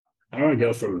I don't want to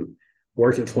go from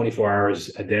working 24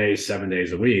 hours a day, 7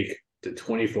 days a week to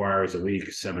 24 hours a week,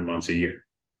 7 months a year.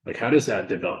 Like, how does that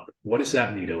develop? What does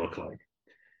that need to look like?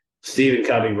 Stephen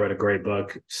Covey wrote a great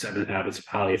book, Seven Habits of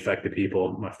Highly Effective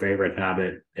People. My favorite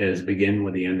habit is begin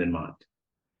with the end in mind.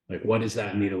 Like, what does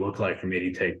that need to look like for me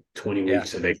to take 20 Yeah.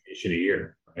 weeks of vacation a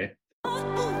year? Right.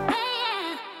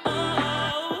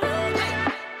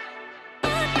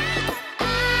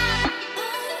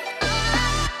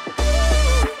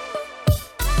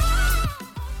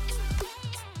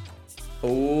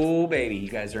 Oh, baby, you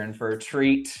guys are in for a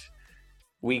treat.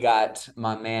 We got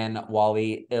my man,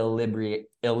 Wally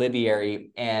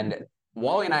Elibiary. And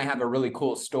Wally and I have a really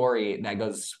cool story that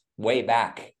goes way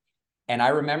back. And I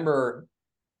remember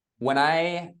when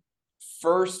I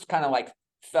first kind of like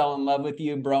fell in love with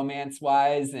you bromance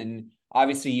wise, and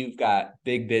obviously you've got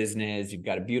big business, you've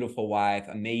got a beautiful wife,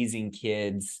 amazing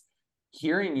kids.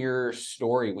 Hearing your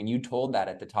story when you told that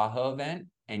at the Tahoe event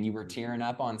and you were tearing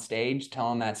up on stage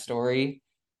telling that story,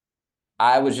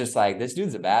 I was just like, this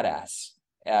dude's a badass.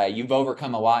 You've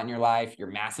overcome a lot in your life.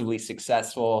 You're massively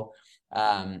successful.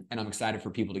 And I'm excited for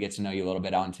people to get to know you a little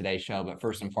bit on today's show. But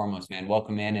first and foremost, man,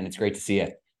 welcome in, and it's great to see you.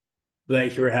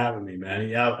 Thank you for having me, man.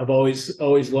 Yeah, I've always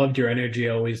loved your energy,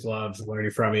 always loved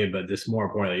learning from you, but this more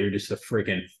importantly, you're just a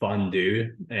freaking fun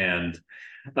dude. And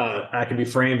I can be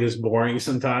framed as boring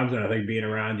sometimes, and I think being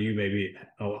around you maybe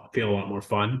I'll feel a lot more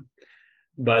fun.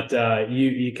 But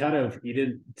you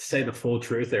didn't say the full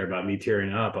truth there about me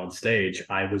tearing up on stage.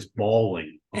 I was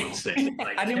bawling on stage.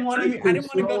 Like, I didn't want to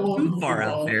go too far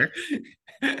out there.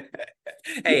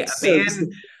 Hey, so,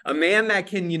 a man that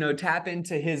can, tap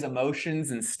into his emotions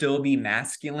and still be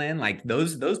masculine, like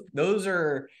those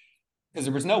are, because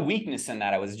there was no weakness in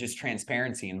that. It was just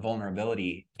transparency and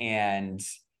vulnerability. And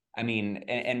I mean,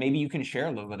 and maybe you can share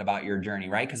a little bit about your journey,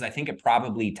 right? Because I think it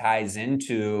probably ties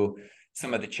into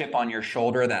some of the chip on your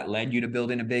shoulder that led you to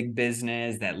building a big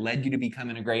business, that led you to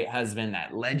becoming a great husband,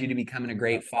 that led you to becoming a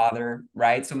great father,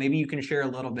 right? So maybe you can share a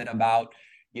little bit about,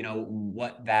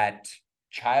 what that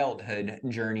childhood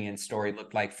journey and story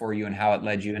looked like for you and how it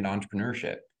led you into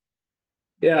entrepreneurship.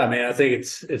 yeah, man, I think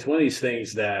it's one of these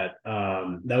things that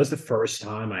that was the first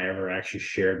time I ever actually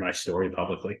shared my story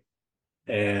publicly.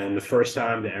 And the first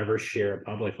time to ever share it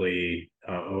publicly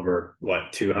over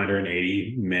what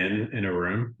 280 men in a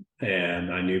room,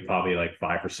 and I knew probably like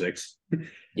five or six,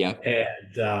 Yeah.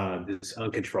 and this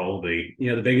uncontrollably.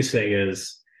 The biggest thing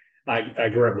is I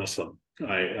grew up Muslim.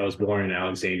 I was born in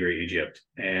Alexandria, Egypt,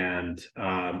 and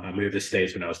I moved to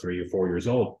States when I was 3 or 4 years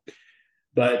old.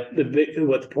 But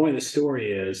what the point of the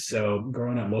story is, so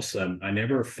growing up Muslim, I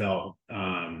never felt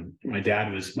my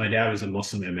dad was a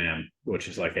Muslim imam, which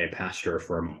is like a pastor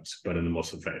for a mosque, but in the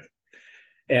Muslim faith.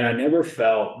 And I never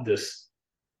felt this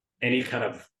any kind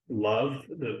of love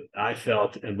that I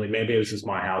felt, and like maybe it was just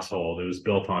my household. It was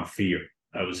built on fear.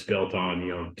 I was built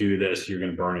on, do this, you're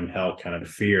going to burn in hell kind of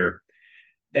fear.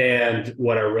 And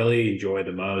what I really enjoy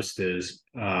the most is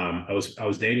I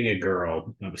was dating a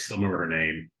girl. I still remember her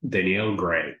name, Danielle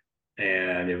Gray,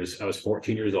 and I was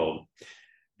 14 years old,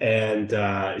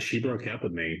 and she broke up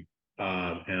with me,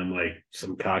 and I'm like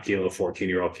some cocky little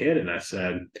 14-year-old kid, and I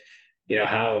said,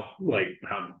 how what,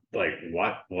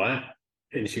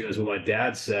 and she goes, well, my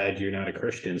dad said you're not a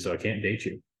Christian, so I can't date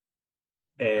you.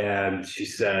 And she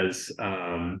says,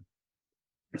 so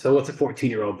what's a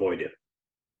 14-year-old boy do?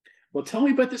 Well, tell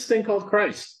me about this thing called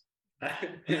Christ.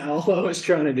 All I was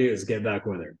trying to do is get back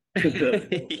with her.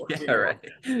 Yeah, right.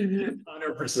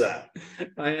 100%.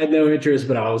 I had no interest,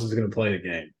 but I was just going to play the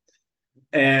game.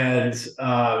 And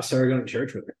started going to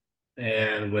church with her.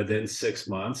 And within 6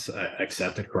 months, I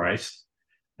accepted Christ.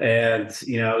 And,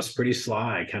 I was pretty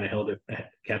sly. I kind of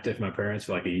kept it from my parents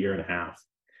for like a year and a half.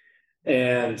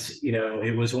 And,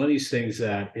 it was one of these things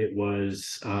that it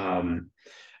was,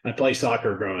 I played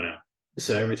soccer growing up.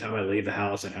 So every time I leave the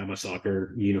house, I'd have my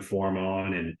soccer uniform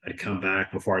on, and I'd come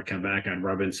back. Before I'd come back, I'd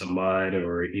rub in some mud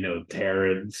or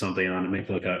tear something on to make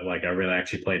it look like I really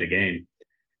actually played a game.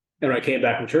 And when I came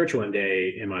back from church one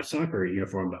day in my soccer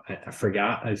uniform, I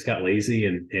forgot. I just got lazy,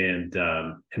 and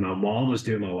my mom was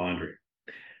doing my laundry.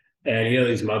 And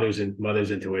these mothers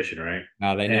intuition, right?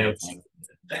 No, they know.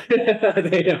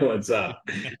 And they know what's up.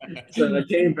 So I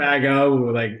came back up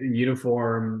with like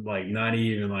uniform, like not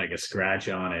even like a scratch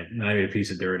on it, not even a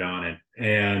piece of dirt on it.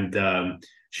 And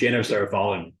she ended up started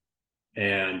following me.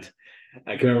 And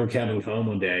I can remember coming home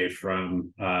one day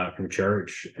from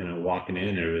church, and I'm walking in,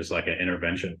 and it was like an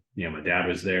intervention. My dad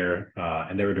was there,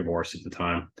 and they were divorced at the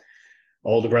time.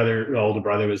 Older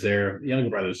brother was there. Younger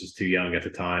brother was just too young at the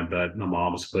time, but my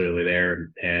mom was clearly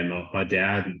there. And my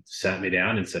dad sat me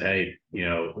down and said, "Hey,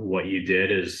 what you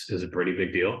did is a pretty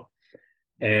big deal.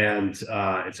 and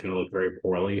it's going to look very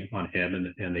poorly on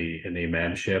him in the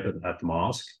imamship at the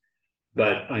mosque.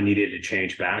 But I needed to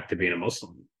change back to being a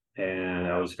Muslim, and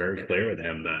I was very clear with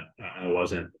him that I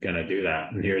wasn't going to do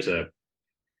that. And here's a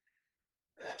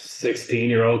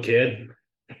 16-year-old kid,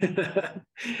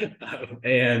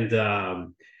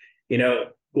 and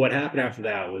what happened after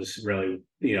that was really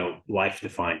life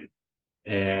defining.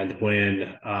 And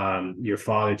when your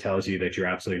father tells you that you're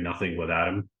absolutely nothing without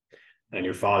him, and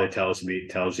your father tells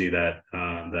you that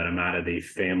that I'm out of the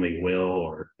family will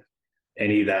or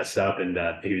any of that stuff, and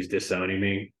that he was disowning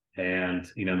me. And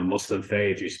the Muslim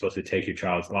faith, you're supposed to take your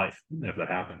child's life if that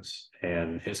happens.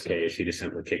 And in his case, he just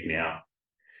simply kicked me out.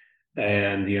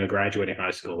 And graduating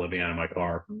high school, living out of my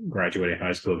car, graduating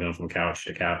high school, going from couch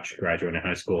to couch, graduating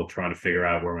high school, trying to figure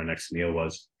out where my next meal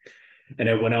was. And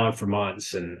it went on for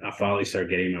months, and I finally started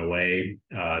getting my way,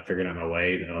 figuring out my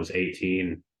way. And I was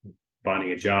 18,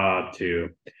 finding a job to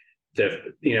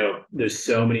there's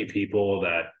so many people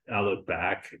that I look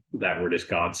back that were just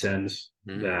godsends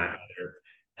that either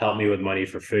helped me with money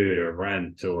for food or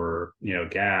rent or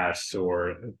gas,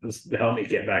 or help me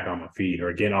get back on my feet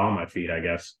or get on my feet, I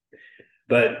guess.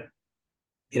 But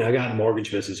I got in the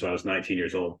mortgage business when I was 19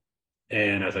 years old.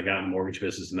 And as I got in the mortgage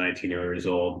business at 19 years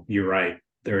old, you're right.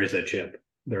 There is that chip.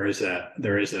 There is that I'm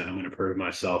going to prove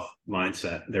myself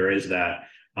mindset. There is that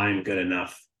I'm good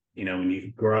enough. When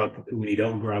you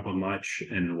don't grow up with much,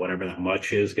 and whatever that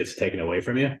much is gets taken away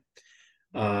from you,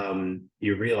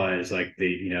 you realize like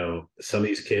some of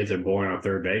these kids are born on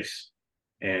third base,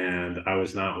 and I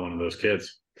was not one of those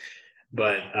kids.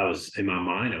 But I was, in my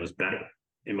mind, I was better.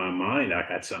 In my mind, I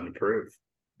had something to prove.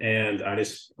 And I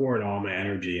just poured all my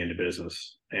energy into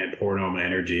business and poured all my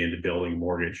energy into building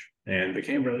mortgage, and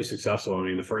became really successful. I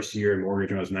mean, the first year in mortgage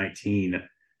when I was 19,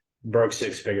 broke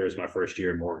six figures my first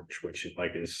year in mortgage, which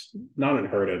is not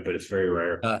unheard of, but it's very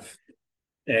rare.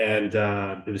 And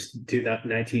it was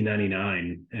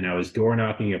 1999, and I was door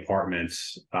knocking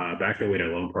apartments. Back then we had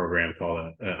a loan program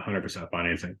called 100%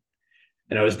 financing.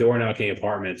 And I was door knocking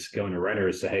apartments, going to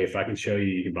renters, say, hey, if I can show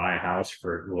you can buy a house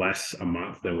for less a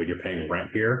month than what you're paying rent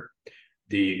here,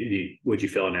 would you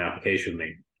fill an application with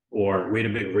me? Or we had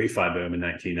a big refi boom in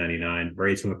 1999.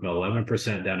 Rates went from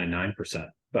 11% down to 9%,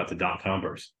 about the dot-com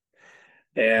burst.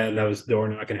 And I was door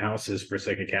knocking houses for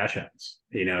sake of cash outs.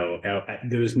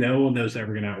 There was no one that was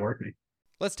ever going to outwork me.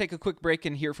 Let's take a quick break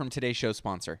and hear from today's show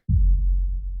sponsor.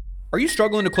 Are you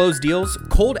struggling to close deals?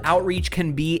 Cold outreach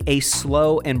can be a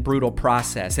slow and brutal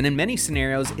process, and in many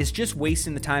scenarios, it's just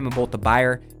wasting the time of both the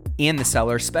buyer and the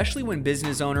seller, especially when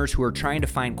business owners who are trying to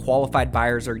find qualified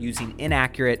buyers are using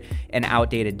inaccurate and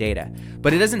outdated data.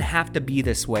 But it doesn't have to be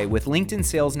this way. With LinkedIn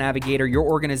Sales Navigator, your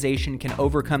organization can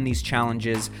overcome these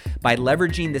challenges by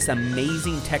leveraging this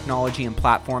amazing technology and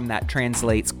platform that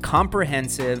translates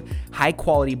comprehensive,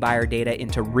 high-quality buyer data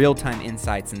into real-time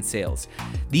insights in sales.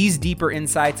 These deeper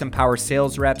insights empower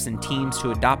sales reps and teams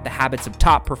to adopt the habits of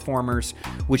top performers,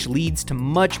 which leads to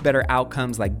much better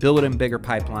outcomes like building a bigger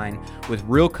pipeline with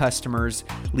real customers,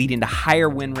 leading to higher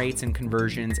win rates and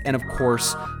conversions, and of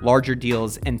course, larger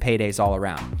deals and paydays all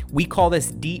around. We call this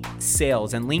deep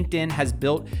sales, and LinkedIn has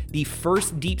built the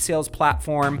first deep sales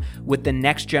platform with the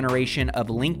next generation of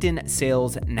LinkedIn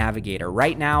Sales Navigator.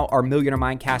 Right now, our Millionaire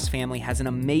Mindcast family has an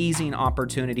amazing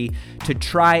opportunity to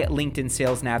try LinkedIn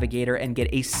Sales Navigator and get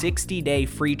a 60-day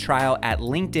free trial at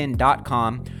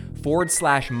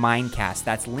linkedin.com/Mindcast.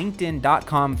 That's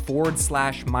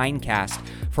linkedin.com/Mindcast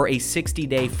for a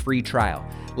 60-day free trial.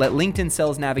 Let LinkedIn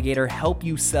Sales Navigator help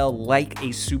you sell like a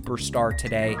superstar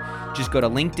today. Just go to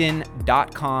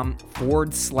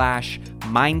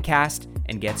linkedin.com/Mindcast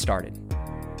and get started.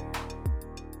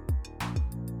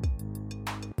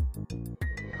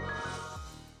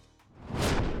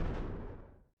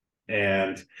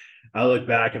 And I look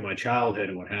back at my childhood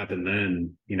and what happened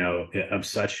then, lived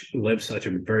such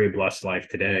a very blessed life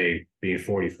today, being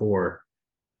 44,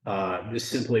 just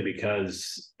simply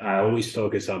because I always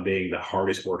focus on being the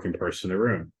hardest working person in the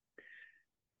room.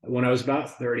 When I was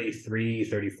about 33,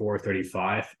 34,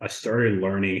 35, I started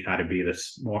learning how to be the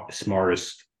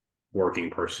smartest working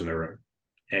person in the room.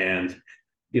 And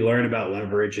you learn about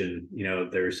leverage, and,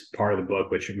 there's part of the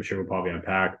book, which I'm sure we'll probably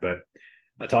unpack, but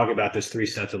I talk about this 3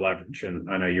 sets of leverage, and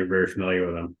I know you're very familiar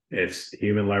with them. It's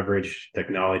human leverage,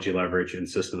 technology leverage, and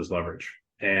systems leverage.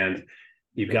 And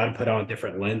you've got to put on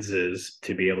different lenses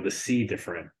to be able to see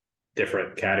different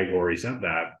categories of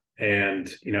that.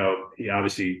 And,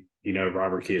 obviously,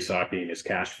 Robert Kiyosaki and his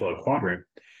cash flow quadrant.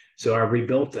 So I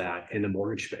rebuilt that in the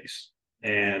mortgage space.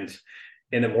 And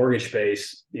in the mortgage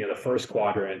space, the first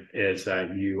quadrant is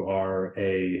that you are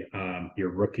you're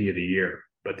rookie of the year.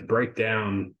 But to break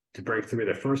down to break through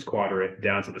the first quadrant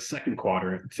down to the second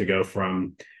quadrant, to go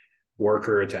from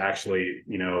worker to actually,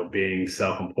 being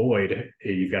self-employed,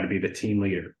 you've got to be the team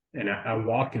leader. And I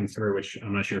walk him through, which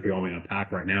I'm not sure if you want me to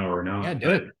unpack right now or not. Yeah, do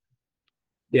it.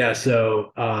 Yeah.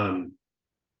 So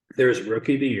there's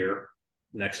rookie of the year.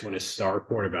 Next one is star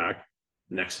quarterback.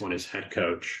 Next one is head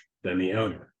coach, then the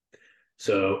owner.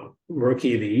 So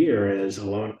rookie of the year is a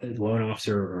loan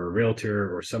officer or a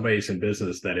realtor or somebody who's in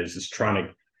business that is just trying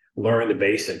to learn the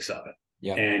basics of it.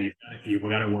 Yeah. And you've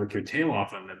got to work your tail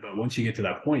off on it. But once you get to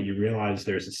that point, you realize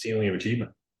there's a ceiling of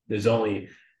achievement. There's only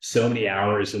so many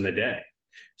hours in the day.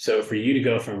 So for you to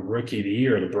go from rookie of the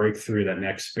year to break through that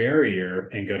next barrier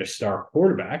and go to star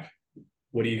quarterback,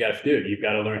 what do you got to do? You've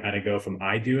got to learn how to go from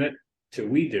I do it to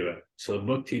we do it. So the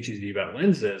book teaches you about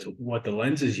lenses, what the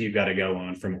lenses you've got to go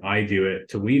on from I do it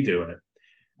to we do it.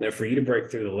 Then for you to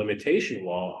break through the limitation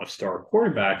wall of star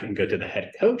quarterback and go to the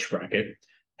head coach bracket,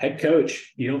 head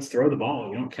coach, you don't throw the ball,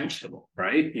 you don't catch the ball,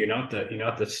 right? You're not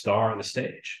the star on the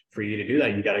stage. For you to do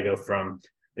that, you got to go from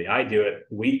the I do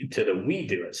it to the we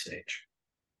do it stage,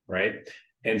 right?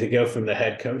 And to go from the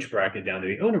head coach bracket down to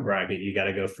the owner bracket, you got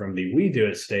to go from the we do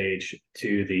it stage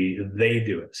to the they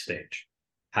do it stage.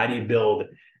 How do you build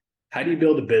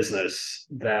a business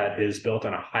that is built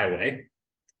on a highway?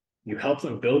 You help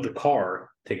them build the car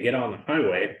to get on the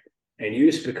highway, and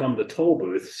you just become the toll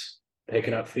booths,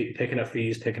 picking up fees,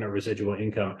 picking up residual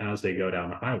income as they go down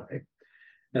the highway.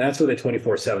 And that's where the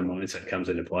 24/7 mindset comes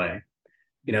into play.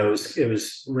 It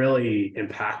was really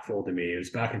impactful to me. It was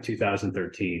back in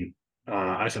 2013.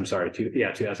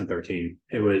 2013.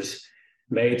 It was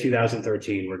May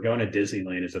 2013. We're going to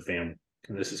Disneyland as a family.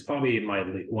 And this is probably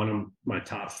one of my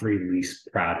top 3 least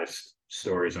proudest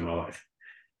stories of my life.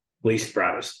 Least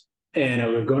proudest. And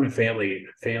we were going to family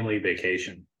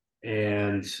vacation.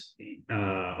 And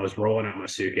I was rolling out my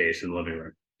suitcase in the living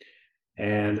room.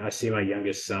 And I see my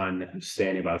youngest son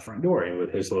standing by the front door, and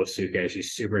with his little suitcase,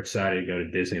 he's super excited to go to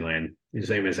Disneyland. His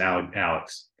name is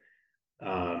Alex.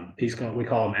 We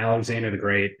call him Alexander the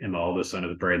Great, and my oldest son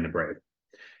is the Brave and the Brave.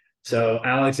 So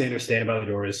Alexander's standing by the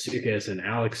door with his suitcase, and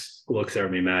Alex looks over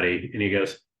at me, Maddie, and he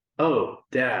goes, "Oh,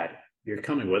 Dad, you're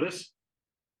coming with us?"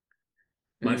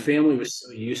 My family was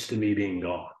so used to me being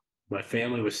gone. My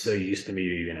family was so used to me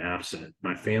being absent.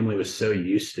 My family was so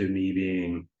used to me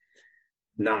being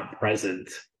not present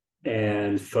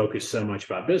and focused so much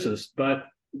about business. But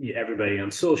everybody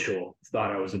on social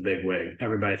thought I was a big wig.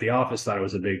 Everybody at the office thought it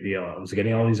was a big deal. I was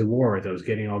getting all these awards. I was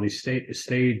getting all these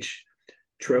stage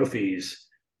trophies.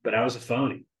 But I was a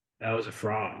phony. I was a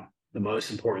fraud. The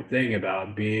most important thing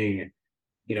about being,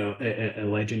 a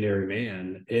legendary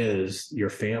man is your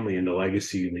family and the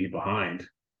legacy you leave behind.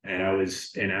 And I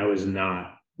was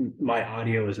not. My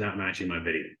audio was not matching my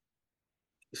video.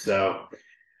 So,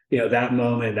 that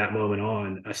moment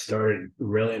on, I started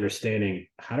really understanding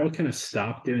how can I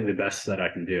stop doing the best that I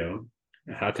can do?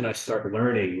 How can I start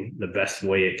learning the best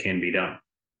way it can be done?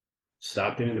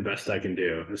 Stop doing the best I can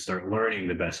do and start learning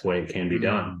the best way it can be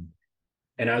done.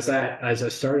 And as I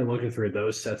started looking through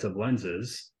those sets of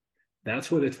lenses,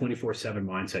 that's where the 24/7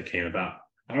 mindset came about.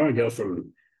 I don't want to go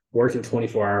from working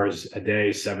 24 hours a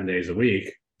day, 7 days a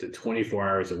week to 24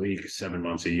 hours a week, 7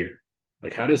 months a year.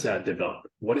 Like, how does that develop?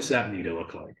 What does that need to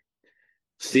look like?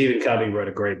 Stephen Covey wrote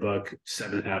a great book,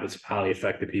 7 Habits of Highly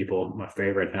Effective People. My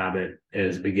favorite habit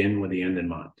is begin with the end in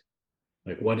mind.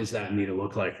 Like, what does that need to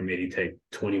look like for me to take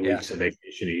 20 weeks of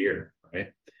vacation a year,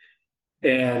 right?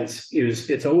 And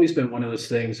it's always been one of those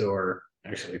things, or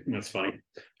actually, that's funny.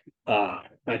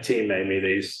 My team made me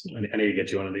these. I need to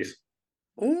get you one of these.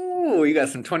 Ooh, you got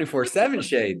some 24/7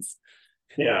 shades.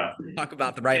 Yeah. Talk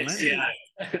about the right lens. Yeah,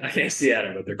 I can't see at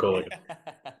it, but they're cool.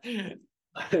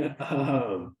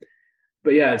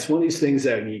 But yeah, it's one of these things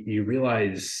that you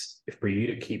realize for you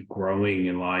to keep growing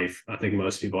in life. I think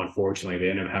most people, unfortunately, they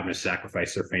end up having to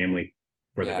sacrifice their family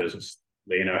for their business.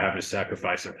 They end up having to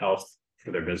sacrifice their health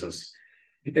for their business.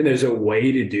 And there's a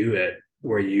way to do it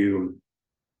where you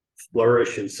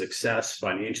flourish in success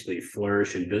financially,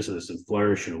 flourish in business, and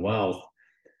flourish in wealth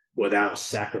without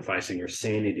sacrificing your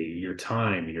sanity, your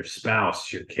time, your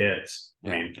spouse, your kids. I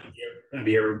mean, have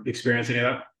you ever experienced any of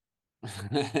that?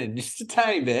 Just a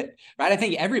tiny bit, right? I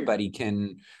think everybody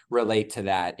can relate to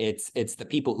that. It's the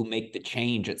people who make the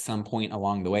change at some point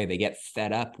along the way. They get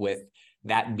fed up with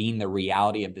that being the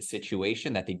reality of the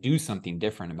situation, that they do something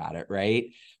different about it, right?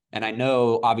 And I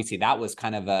know, obviously, that was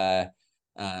kind of a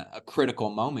critical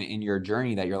moment in your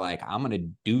journey that you're like, I'm going to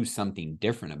do something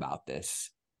different about this.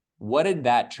 What did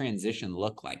that transition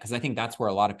look like? Because I think that's where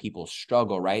a lot of people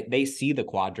struggle, right? They see the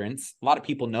quadrants. A lot of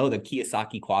people know the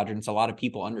Kiyosaki quadrants. A lot of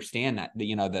people understand that,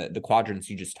 the quadrants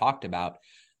you just talked about.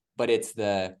 but it's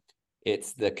the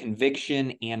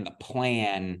conviction and the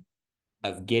plan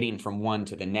of getting from one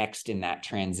to the next in that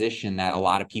transition that a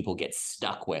lot of people get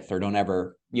stuck with or don't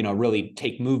ever, really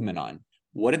take movement on.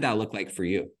 What did that look like for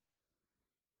you?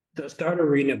 So I started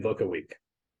reading a book a week.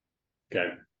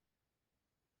 Okay.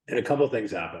 And a couple of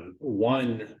things happened.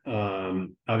 One,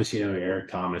 obviously, Eric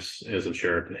Thomas is, I'm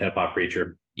sure, a hip hop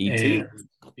preacher. E.T. And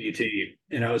E.T.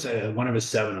 And I was at one of his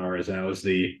seminars, and I was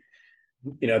paid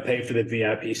for the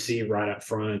VIP seat right up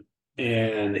front.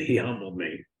 And he humbled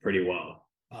me pretty well.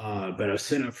 But I was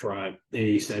sitting up front, and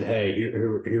he said, "Hey,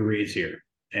 who reads here?"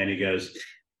 And he goes,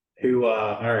 all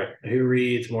right, who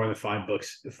reads more than five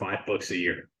books a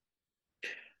year?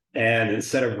 And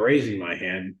instead of raising my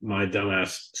hand, my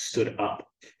dumbass stood up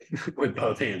with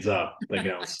both hands up, like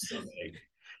I was so big.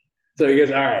 So he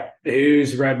goes, "All right,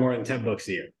 who's read more than 10 books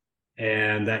a year?"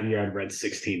 And that year I'd read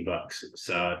 16 books.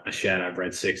 So I've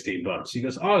read 16 books. He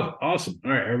goes, "Oh, awesome.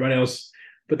 All right, everybody else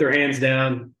put their hands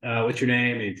down. What's your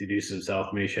name?" He introduces himself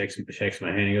to me, shakes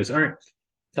my hand. He goes, "All right,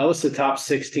 tell us the top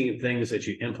 16 things that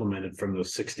you implemented from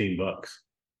those 16 books."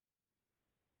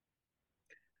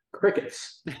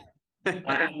 Crickets.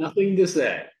 I have nothing to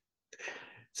say.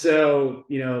 So,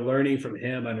 learning from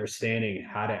him, understanding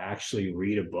how to actually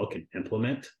read a book and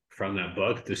implement from that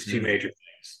book, there's two major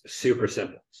things. Super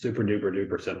simple, super duper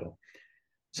duper simple.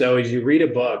 So as you read a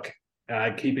book,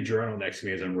 I keep a journal next to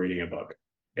me as I'm reading a book.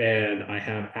 And I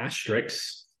have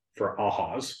asterisks for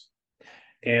ahas.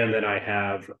 And then I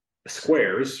have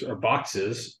squares or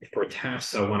boxes for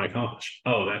tasks I want to accomplish.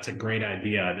 Oh, that's a great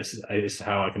idea. This is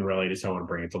how I can relate. This is how I want to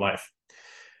bring it to life.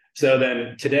 So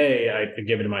then today I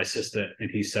give it to my assistant and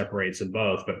he separates them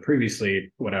both. But previously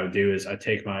what I would do is I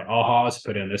take my ahas,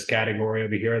 put in this category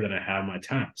over here, then I have my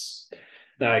tasks.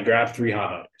 Now I grab 3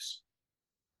 highlighters,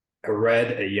 a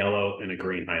red, a yellow, and a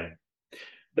green highlighter.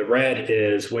 The red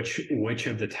is which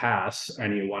of the tasks I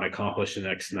need to want to accomplish in the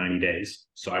next 90 days.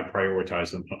 So I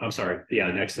prioritize them.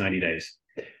 The next 90 days.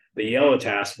 The yellow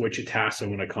task, which tasks I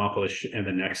want to accomplish in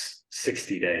the next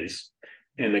 60 days.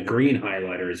 And the green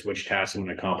highlighter is which tasks I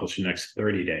want to accomplish in the next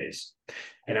 30 days.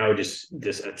 And I would just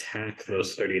attack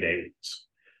those 30 days.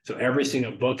 So every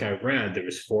single book I read, there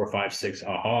was 4, 5, 6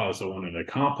 ahas I wanted to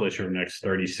accomplish over the next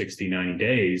 30, 60, 90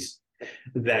 days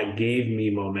that gave me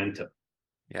momentum.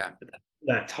 Yeah.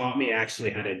 That taught me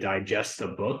actually how to digest the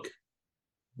book,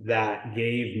 that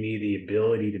gave me the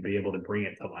ability to be able to bring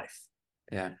it to life.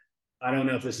 Yeah. I don't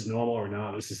know if this is normal or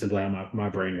not. This is simply how my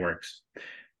brain works.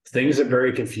 Things are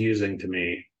very confusing to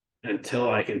me until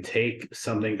I can take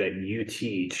something that you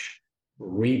teach,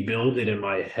 rebuild it in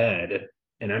my head,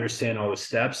 and understand all the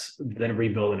steps, then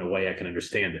rebuild in a way I can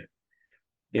understand it.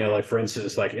 Like for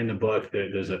instance, like in the book,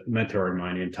 there's a mentor of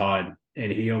mine named Todd,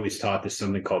 and he always taught this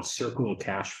something called circle of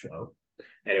cash flow.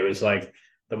 And it was like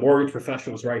the mortgage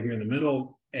professional is right here in the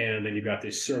middle, and then you've got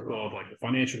this circle of like the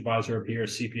financial advisor up here,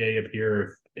 CPA up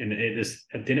here, and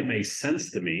it didn't make sense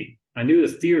to me. I knew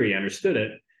the theory, I understood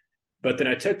it, but then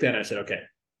I took that and I said, okay,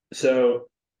 so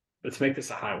let's make this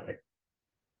a highway.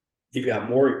 You've got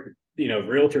more,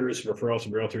 realtors, referrals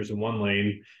from realtors in one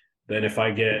lane. Then if I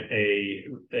get a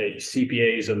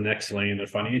CPAs in the next lane, the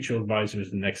financial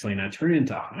advisors in the next lane, I turn it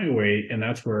into a highway. And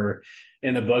that's where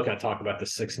in the book, I talk about the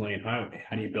 6-lane highway.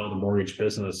 How do you build a mortgage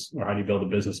business, or how do you build a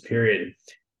business period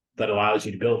that allows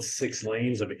you to build 6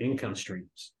 lanes of income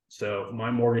streams? So my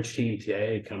mortgage team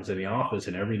today comes in the office,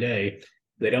 and every day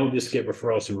they don't just get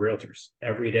referrals from realtors.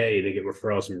 Every day they get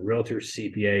referrals from realtors,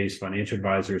 CPAs, financial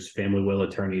advisors, family will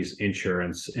attorneys,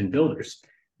 insurance, and builders.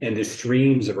 And the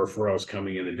streams of referrals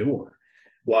coming in the door.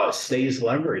 While it stays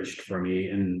leveraged for me,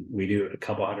 and we do a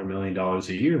couple $100 million a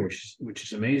year, which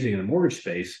is amazing in the mortgage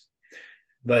space.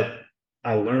 But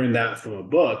I learned that from a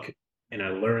book, and I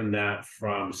learned that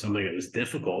from something that was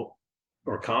difficult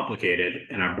or complicated,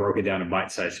 and I broke it down in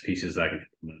bite-sized pieces that I can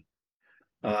implement.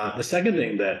 The second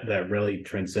thing that really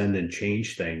transcended and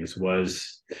changed things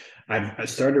was I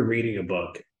started reading a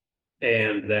book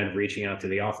and then reaching out to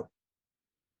the author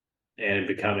and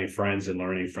becoming friends and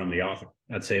learning from the author.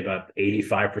 I'd say about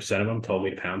 85% of them told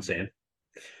me to pound sand.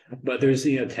 But there's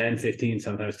 10, 15,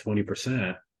 sometimes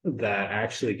 20% that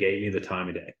actually gave me the time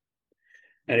of day.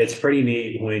 And it's pretty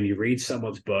neat when you read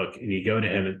someone's book and you go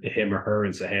to him or her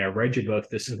and say, "Hey, I read your book.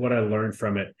 This is what I learned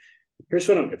from it. Here's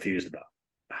what I'm confused about.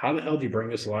 How the hell do you bring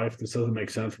this to life? This doesn't make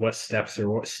sense. What steps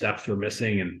were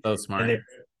missing?" And so smart. And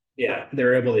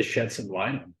they're able to shed some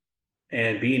light on.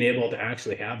 And being able to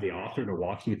actually have the author to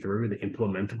walk you through the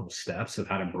implementable steps of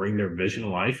how to bring their vision to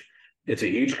life, it's a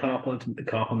huge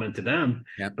compliment to them,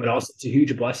 but also it's a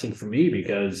huge blessing for me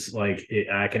because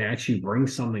I can actually bring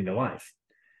something to life.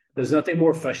 there's nothing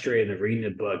more frustrating than reading a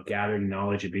book, gathering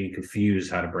knowledge, and being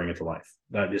confused how to bring it to life.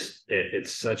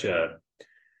 It's such a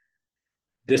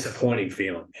disappointing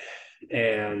feeling.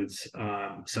 And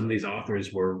some of these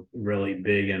authors were really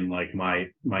big in like my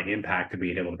impact to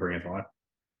being able to bring it to life.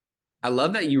 I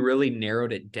love that you really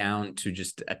narrowed it down to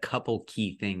just a couple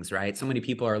key things, right? So many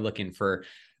people are looking for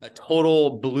a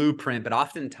total blueprint, but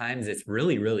oftentimes it's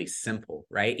really, really simple,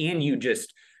 right? And you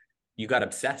got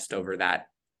obsessed over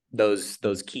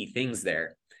those key things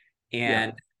there.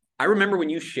 And I remember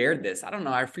when you shared this, I don't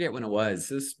know, I forget when it was,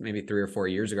 this maybe 3 or 4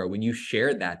 years ago, when you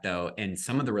shared that though, and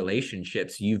some of the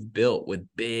relationships you've built with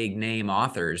big name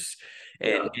authors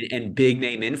and big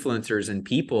name influencers and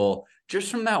people just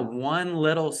from that one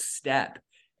little step,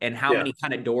 and how many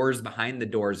kind of doors behind the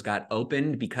doors got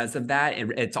opened because of that.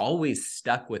 And it's always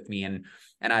stuck with me. And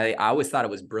I always thought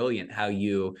it was brilliant how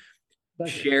you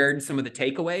shared some of the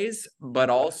takeaways, but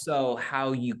also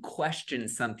how you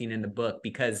questioned something in the book.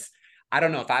 Because I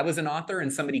don't know, if I was an author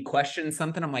and somebody questioned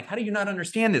something, I'm like, how do you not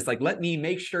understand this? Like, let me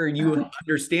make sure you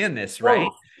understand this, right?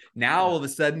 Now, all of a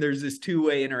sudden, there's this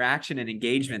two-way interaction and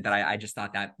engagement that I just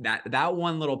thought that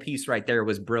one little piece right there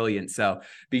was brilliant. So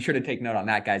be sure to take note on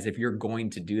that, guys, if you're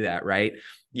going to do that, right?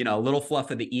 You know, a little fluff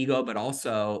of the ego, but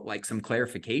also like some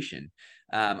clarification.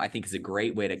 I think is a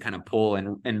great way to kind of pull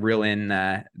and reel in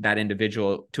that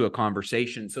individual to a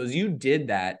conversation. So as you did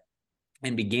that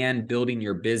and began building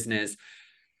your business,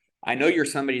 I know you're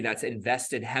somebody that's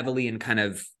invested heavily in kind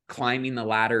of climbing the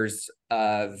ladders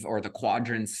or the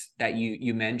quadrants that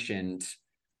you mentioned.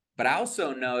 But I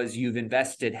also know as you've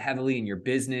invested heavily in your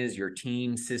business, your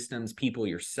team, systems, people,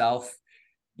 yourself,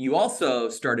 you also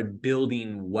started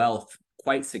building wealth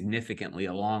quite significantly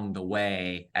along the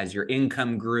way as your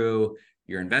income grew,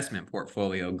 your investment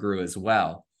portfolio grew as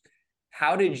well.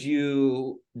 How did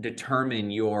you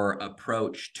determine your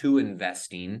approach to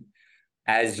investing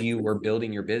as you were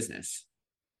building your business?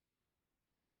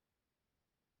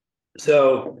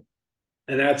 So,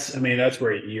 and that's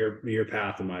where your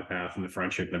path and my path and the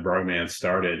friendship and the bromance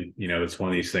started. You know, it's one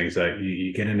of these things that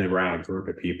you get in around a group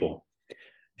of people.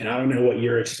 And I don't know what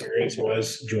your experience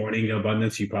was joining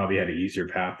Abundance. You probably had an easier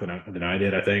path than I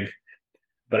did, I think.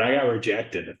 But I got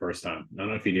rejected the first time. I don't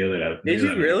know if you knew that. Did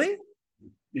you really?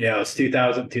 Yeah, it was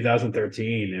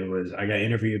 2013. It was, I got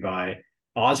interviewed by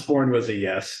Osborne was a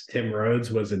yes, Tim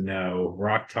Rhodes was a no,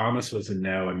 Rock Thomas was a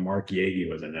no, and Mark Yagi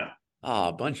was a no. Oh,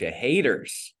 a bunch of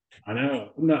haters. I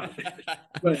know. No.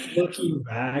 But looking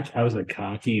back, I was a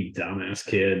cocky, dumbass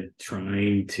kid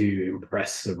trying to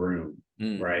impress the room.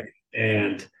 Right.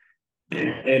 And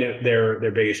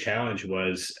their biggest challenge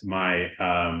was my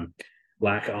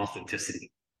lack of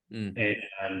authenticity.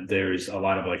 And there's a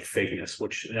lot of like fakeness,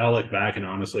 which I'll look back and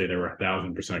honestly, they were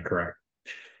 1,000% correct.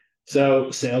 So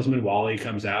salesman Wally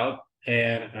comes out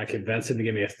and I convince him to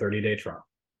give me a 30-day trial.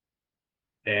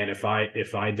 And if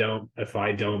I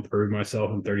don't prove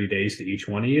myself in 30 days to each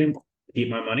one of you, keep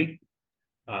my money,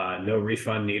 no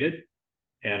refund needed.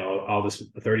 And I'll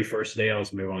just the 31st day, I'll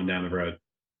just move on down the road.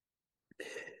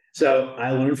 So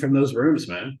I learned from those rooms,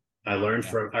 man. I learned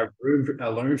from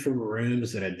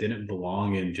rooms that I didn't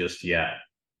belong in just yet.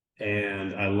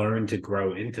 And I learned to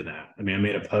grow into that. I mean, I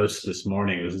made a post this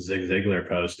morning. It was a Zig Ziglar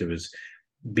post. It was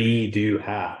be, do,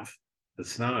 have.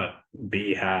 It's not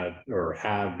be, have, or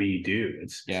have, be, do.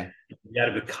 It's you got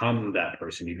to become that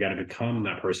person. You've got to become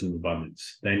that person of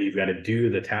abundance. Then you've got to do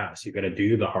the task. You've got to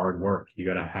do the hard work. You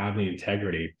got to have the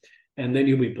integrity. And then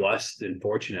you'll be blessed and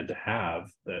fortunate to have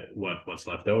what's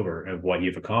left over of what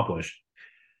you've accomplished.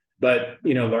 But,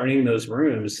 you know, learning those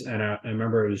rooms, and I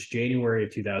remember it was January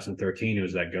of 2013. It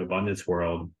was that Go Abundance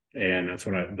World, and that's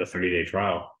when the 30-day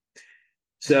trial.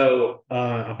 So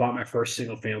I bought my first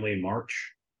single family in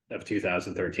March of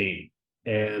 2013,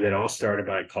 and it all started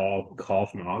by a call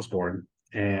from Osborne.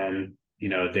 And, you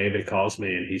know, David calls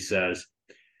me and he says,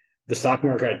 the stock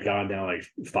market had gone down like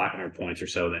 500 points or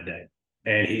so that day.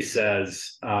 And he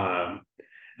says,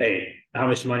 hey, how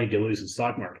much money did you lose in the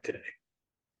stock market today?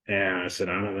 And I said,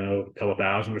 I don't know, a couple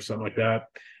thousand or something like that.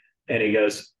 And he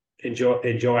goes,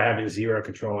 enjoy having zero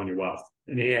control on your wealth.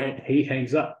 And he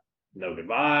hangs up. No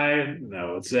goodbye.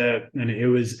 No, it's it. And it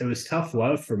was tough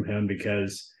love from him,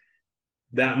 because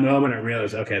that moment I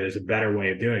realized, okay, there's a better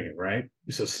way of doing it, right?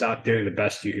 So stop doing the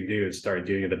best you can do and start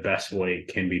doing it the best way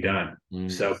it can be done.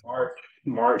 So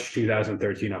March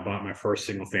 2013, I bought my first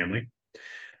single family.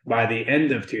 By the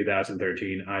end of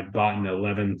 2013, I'd bought an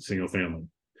 11 single family.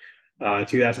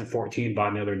 2014,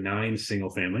 bought another 9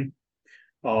 single family,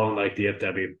 all in like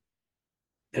DFW.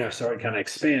 And I started kind of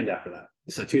expand after that.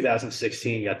 So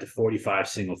 2016 got to 45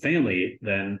 single family.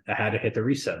 Then I had to hit the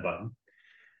reset button.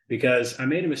 because I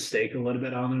made a mistake a little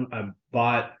bit on them.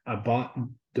 I bought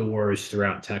doors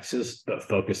throughout Texas, but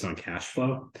focused on cash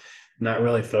flow, not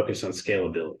really focused on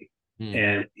scalability.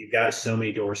 And you've got so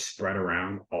many doors spread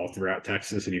around all throughout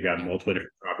Texas, and you've got multiple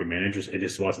different property managers. It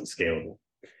just wasn't scalable.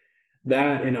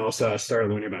 That, and also I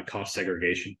started learning about cost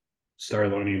segregation,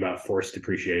 started learning about forced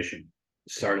depreciation,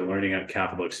 started learning about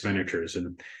capital expenditures.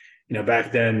 And,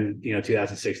 back then,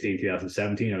 2016,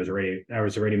 2017, I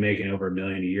was already making over $1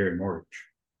 million a year in mortgage,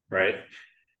 right?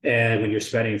 And when you're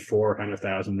spending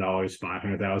 $400,000,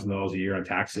 $500,000 a year on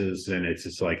taxes, and it's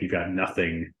just like you've got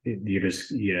nothing,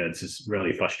 it's just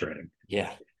really frustrating.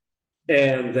 Yeah.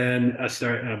 And then I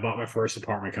bought my first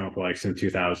apartment complex in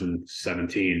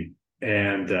 2017,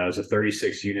 and it was a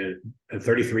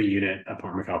 33 unit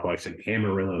apartment complex in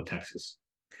Amarillo, Texas.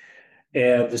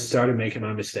 And just started making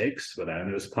my mistakes with that. And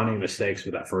there was plenty of mistakes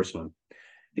with that first one.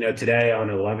 Today on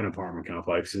 11 apartment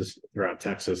complexes throughout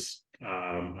Texas,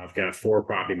 I've got 4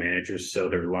 property managers, so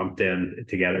they're lumped in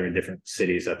together in different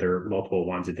cities. That there are multiple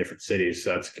ones in different cities,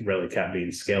 so that's really kept being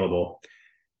scalable.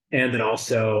 And then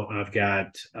also I've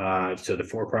got so the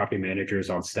 4 property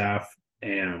managers on staff,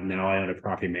 and now I own a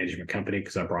property management company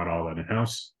because I brought all that in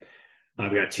house.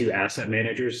 I've got 2 asset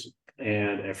managers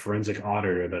and a forensic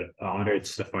auditor that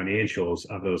audits the financials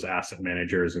of those asset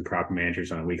managers and property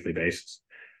managers on a weekly basis.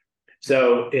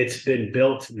 So it's been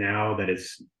built now that I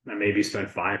maybe spend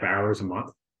 5 hours a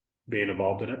month being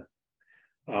involved in it.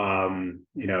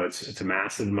 It's a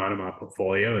massive amount of my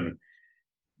portfolio, and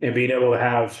being able to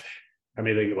have, I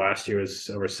think last year was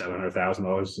over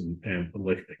 $700,000 in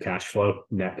net cash flow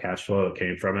that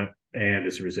came from it, and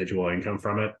it's residual income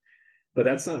from it. But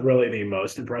that's not really the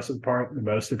most impressive part. The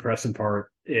most impressive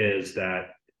part is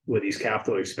that with these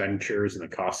capital expenditures and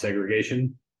the cost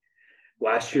segregation,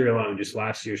 last year alone, just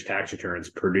last year's tax returns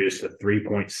produced a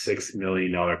 $3.6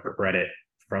 million credit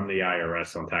from the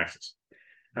IRS on taxes.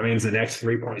 That means the next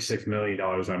 $3.6 million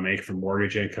I make from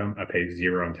mortgage income, I pay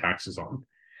 0 in taxes on.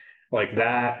 Like,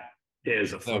 that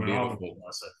is a phenomenal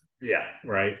lesson. Yeah,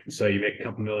 right. So you make a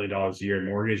couple $1 million a year in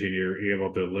mortgage, and you're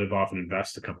able to live off and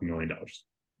invest a couple $1 million,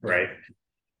 right?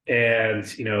 And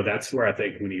that's where I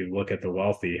think when you look at the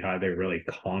wealthy, how they really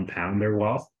compound their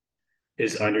wealth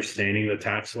is understanding the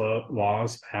tax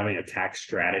laws, having a tax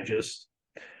strategist,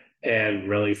 and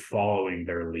really following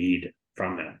their lead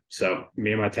from that. So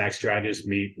me and my tax strategist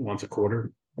meet once a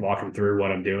quarter, walking through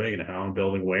what I'm doing and how I'm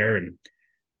building where. And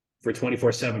for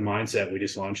 24/7 Mindset, we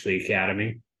just launched the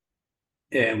academy,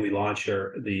 and we launched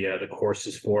the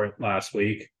courses for it last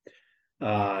week.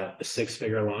 A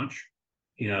 6-figure launch.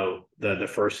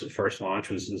 The first launch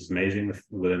was amazing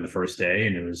within the first day,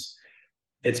 and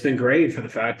it's been great for the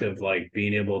fact of like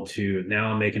being able to,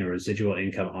 now I'm making a residual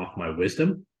income off my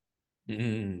wisdom.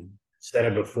 Instead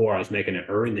of before, I was making an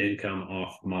earned income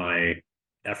off my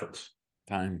efforts.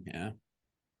 Time. Yeah.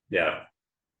 Yeah.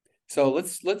 So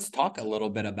let's talk a little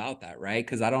bit about that, right?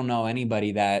 Because I don't know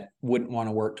anybody that wouldn't want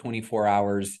to work 24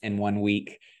 hours in 1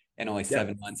 week and only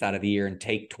 7 months out of the year and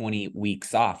take 20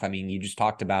 weeks off. I mean, you just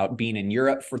talked about being in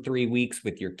Europe for 3 weeks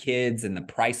with your kids and the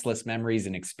priceless memories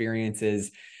and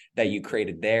experiences that you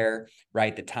created there,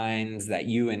 right? The times that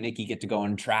you and Nikki get to go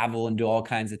and travel and do all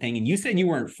kinds of things. And you said you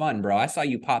weren't fun, bro. I saw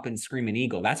you pop in Screaming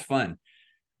Eagle. That's fun.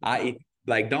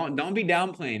 Don't be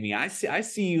downplaying me. I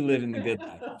see you living the good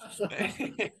life.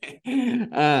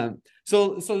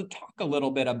 So talk a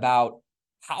little bit about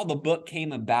how the book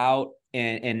came about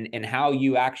and how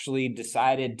you actually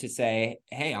decided to say,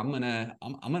 hey, I'm gonna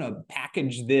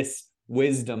package this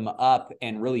wisdom up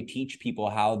and really teach people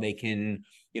how they can,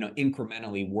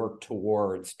 incrementally work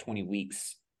towards 20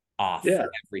 weeks off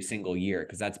every single year.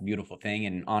 Cause that's a beautiful thing.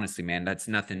 And honestly, man, that's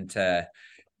nothing to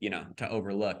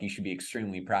overlook. You should be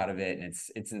extremely proud of it. And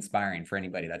it's inspiring for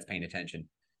anybody that's paying attention.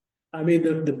 I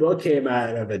mean, the book came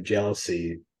out of a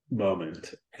jealousy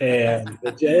moment, and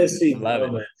the jealousy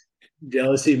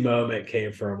moment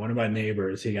came from one of my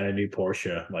neighbors. He got a new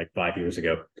Porsche like 5 years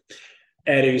ago.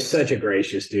 And he was such a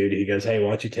gracious dude. He goes, hey, why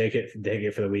don't you take it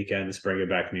for the weekend and bring it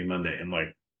back to me Monday? I'm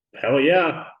like, hell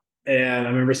yeah. And I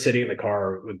remember sitting in the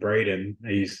car with Braden.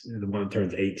 He's the one that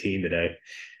turns 18 today.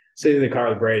 Sitting in the car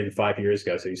with Braden 5 years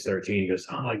ago. So he's 13. He goes,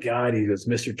 oh my God. He goes,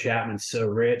 Mr. Chapman's so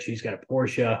rich. He's got a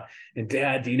Porsche. And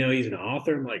Dad, do you know he's an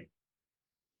author? I'm like,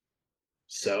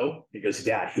 so? He goes,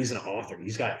 Dad, he's an author.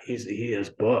 He has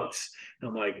books. And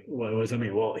I'm like, well,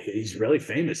 he's really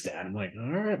famous, Dad. I'm like, all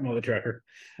right, mother trucker.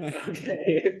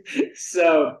 Okay.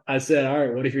 So I said, all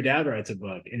right, what if your dad writes a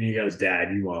book? And he goes,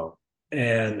 Dad, you won't.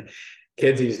 And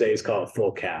kids these days call it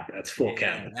full cap. That's full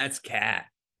cap. That's cat.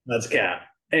 That's cap.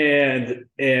 And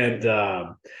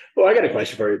well, I got a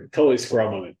question for you. Totally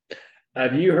squirrel moment.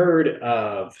 Have you heard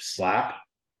of SLAP?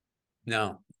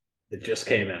 No. It just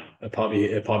came out. It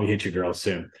probably hit your girl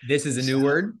soon. This is a new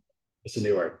word? It's a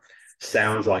new word.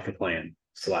 Sounds like a plan.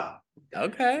 Slap.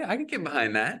 Okay, I can get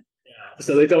behind that. Yeah.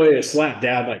 So they told me to slap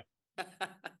dad. Like,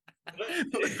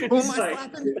 Who am I it's like,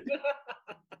 slapping?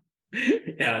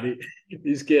 yeah,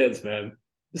 these kids, man.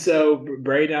 So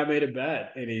Brady and I made a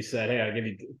bet, and he said, "Hey, I'll give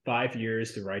you 5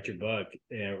 years to write your book,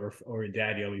 or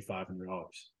Dad, you owe me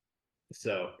 $500."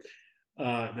 So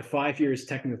the 5 years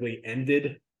technically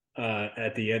ended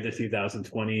at the end of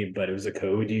 2020, but it was a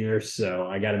code year, so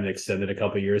I got him to extend it a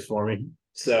couple years for me.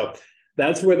 So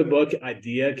that's where the book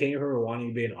idea came from, or wanting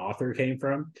to be an author came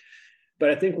from. But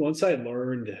I think once I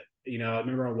learned, I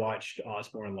remember I watched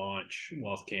Osborne launch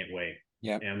Wealth Can't Wait,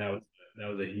 Yeah. and that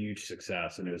was a huge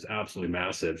success, and it was absolutely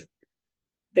massive.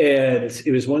 And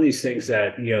it was one of these things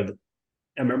that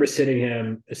I remember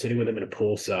sitting with him in a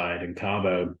poolside in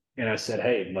Cabo, and I said,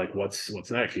 "Hey, like, what's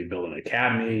next? You build an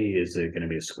academy? Is it going to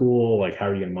be a school? Like, how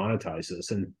are you going to monetize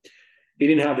this?" And he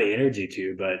didn't have the energy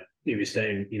to, but he was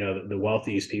saying, the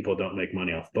wealthiest people don't make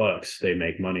money off books; they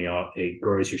make money off it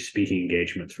grows your speaking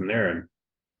engagements from there. And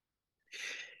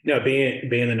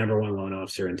being the number one loan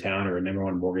officer in town or number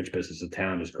one mortgage business in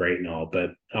town is great and all,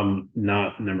 but I'm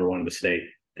not number one in the state,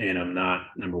 and I'm not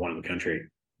number one in the country.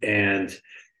 And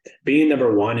being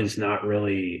number one is not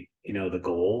really, the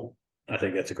goal. I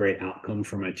think that's a great outcome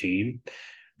for my team.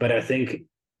 But I think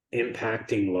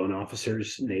impacting loan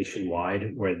officers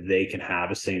nationwide where they can have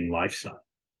the same lifestyle.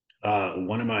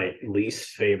 One of my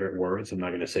least favorite words, I'm not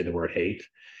going to say the word hate,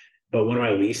 but one of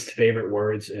my least favorite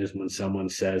words is when someone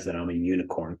says that I'm a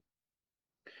unicorn.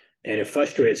 And it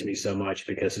frustrates me so much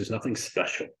because there's nothing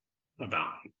special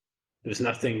about me. There's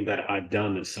nothing that I've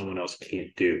done that someone else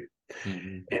can't do.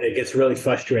 Mm-hmm. And it gets really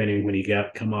frustrating when you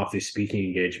come off these speaking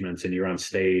engagements and you're on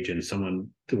stage and someone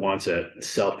wants a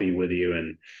selfie with you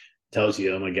and tells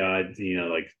you, "Oh my God,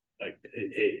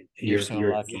 you're so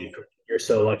lucky. You're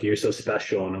so lucky. You're so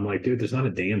special." And I'm like, dude, there's not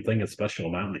a damn thing that's special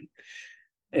about me.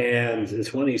 And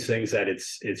it's one of these things that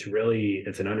it's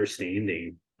an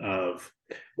understanding of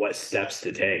what steps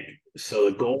to take. So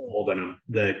the goal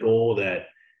that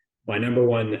my number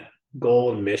one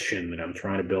goal and mission that I'm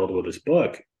trying to build with this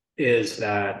book is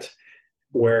that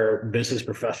where business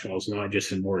professionals, not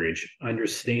just in mortgage,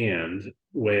 understand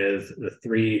with the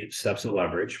 3 steps of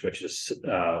leverage, which is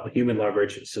human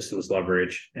leverage, systems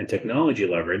leverage, and technology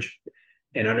leverage,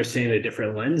 and understand the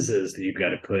different lenses that you've got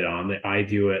to put on, that I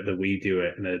do it, that we do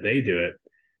it, and that they do it,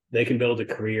 they can build a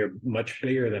career much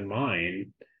bigger than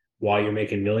mine while you're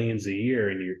making millions a year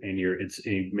and you're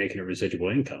making a residual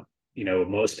income.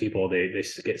 Most people, they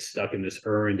get stuck in this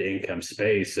earned income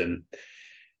space. And,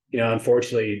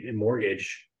 unfortunately in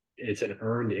mortgage, it's an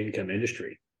earned income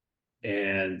industry.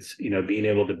 And, being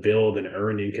able to build an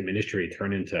earned income industry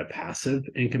turn into a passive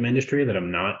income industry that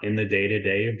I'm not in the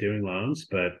day-to-day of doing loans,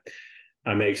 but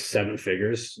I make 7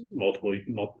 figures multiple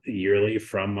yearly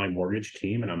from my mortgage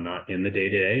team, and I'm not in the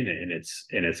day-to-day,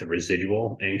 and it's a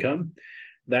residual income.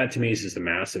 That to me is just a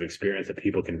massive experience that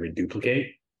people can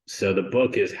reduplicate. So the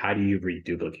book is, how do you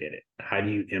reduplicate it? How do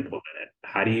you implement it?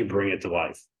 How do you bring it to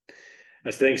life?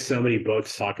 I think so many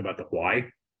books talk about the why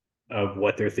of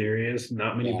what their theory is.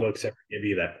 Not many books ever give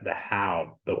you the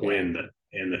how, the when,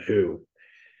 and the who.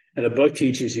 And the book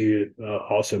teaches you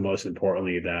also, most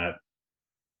importantly, that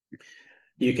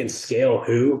you can scale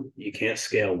who, you can't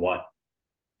scale what.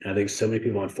 And I think so many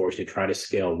people, unfortunately, try to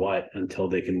scale what until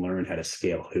they can learn how to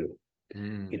scale who.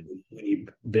 When you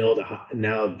built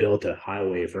a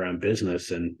highway for our own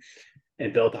business and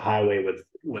built a highway with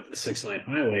the 6-lane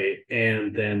highway,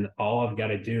 and then all I've got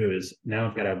to do is now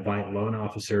I've got to invite loan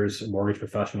officers, mortgage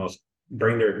professionals,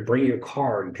 bring your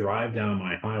car and drive down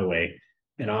my highway,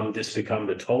 and I'm just become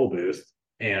the toll booth,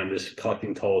 and I'm just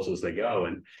collecting tolls as they go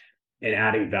and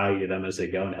adding value to them as they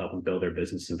go and help them build their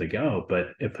business as they go.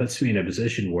 But it puts me in a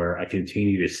position where I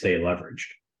continue to stay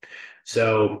leveraged.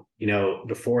 So,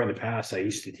 before in the past, I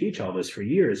used to teach all this for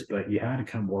years, but you had to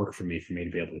come work for me to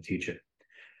be able to teach it.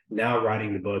 Now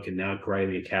writing the book and now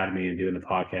writing the academy and doing the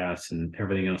podcast and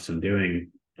everything else I'm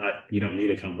doing, you don't need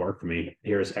to come work for me.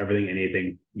 Here's everything,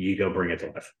 anything, you go bring it to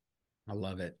life. I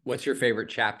love it. What's your favorite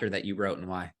chapter that you wrote and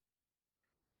why?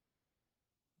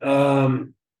 That's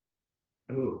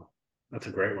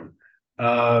a great one.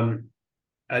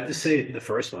 I'd just say the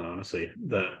first one, honestly,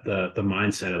 the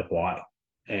mindset of the why.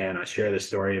 And I share the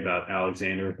story about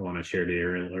Alexander, the one I shared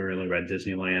earlier about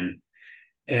Disneyland.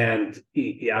 And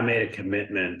I made a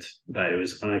commitment that it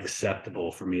was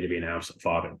unacceptable for me to be an absent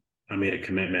father. I made a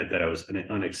commitment that it was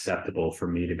unacceptable for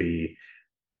me to be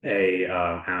a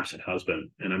absent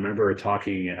husband. And I remember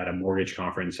talking at a mortgage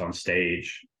conference on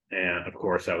stage, and of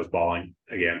course I was bawling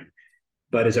again.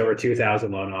 but there's over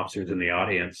 2,000 loan officers in the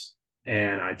audience.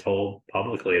 And I told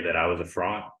publicly that I was a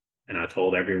fraud. And I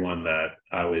told everyone that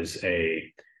I was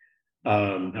an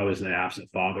absent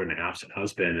father and an absent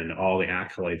husband, and all the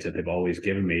accolades that they've always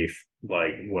given me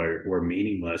were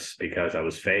meaningless because I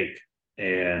was fake.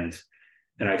 And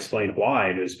I explained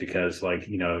why. It was because,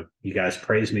 you guys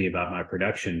praise me about my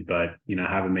production, but I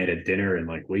haven't made a dinner in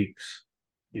weeks.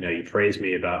 You praise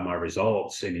me about my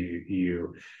results, and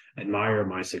you admire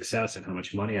my success and how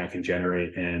much money I can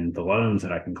generate and the loans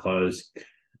that I can close,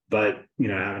 but I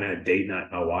haven't had a date night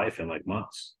with my wife in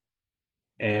months.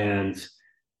 And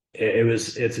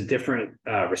it's a different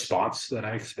response that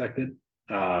I expected.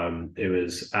 It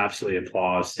was absolutely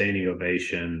applause, standing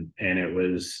ovation, and it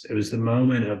was the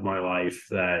moment of my life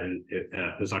that it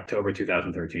was October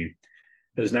 2013.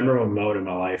 It was a memorable moment in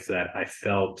my life that I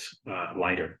felt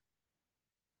lighter.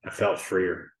 I felt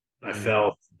freer. I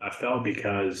felt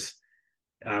because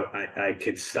I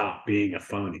could stop being a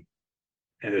phony.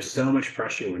 And there's so much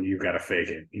pressure when you've got to fake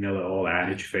it. The old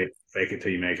adage, fake it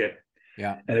till you make it.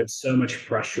 Yeah. And there's so much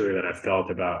pressure that I felt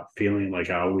about feeling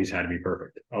like I always had to be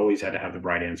perfect, always had to have the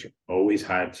right answer,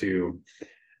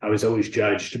 I was always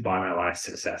judged by my last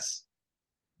success.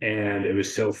 And it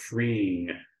was so freeing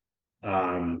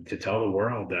to tell the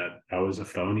world that I was a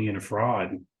phony and a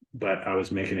fraud, but I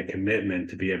was making a commitment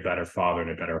to be a better father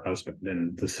and a better husband.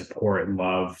 And the support and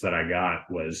love that I got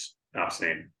was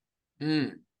outstanding.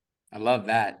 I love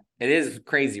that. It is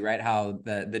crazy, right? How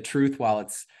the truth, while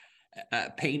it's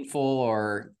painful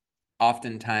or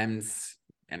oftentimes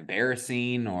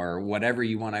embarrassing or whatever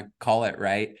you want to call it,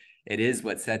 right? It is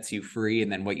what sets you free.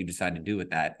 And then what you decide to do with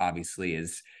that, obviously,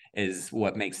 is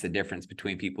what makes the difference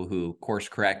between people who course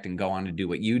correct and go on to do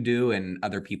what you do, and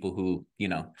other people who,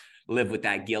 live with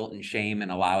that guilt and shame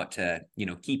and allow it to,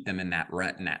 keep them in that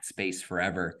rut, in that space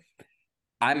forever.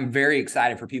 I'm very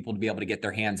excited for people to be able to get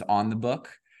their hands on the book.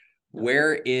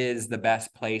 Where is the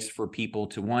best place for people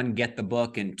to, one, get the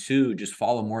book, and two, just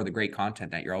follow more of the great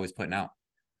content that you're always putting out?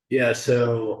 Yeah.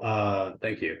 So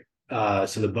thank you.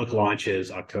 So the book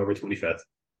launches October 25th,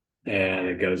 and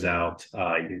it goes out. You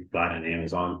can buy it on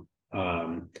Amazon.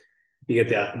 You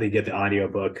get the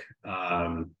audiobook,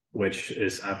 which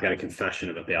is, I've got a confession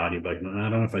about the audiobook. And I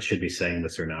don't know if I should be saying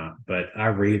this or not, but I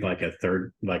read like a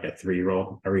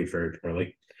 3-year-old. I read very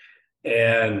poorly.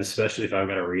 And especially if I've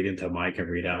got to read into a mic and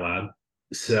read out loud.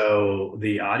 So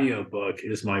the audiobook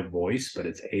is my voice, but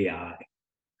it's AI.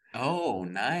 Oh,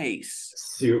 nice.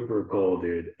 Super cool,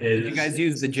 dude. Did you guys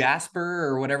use the Jasper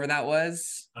or whatever that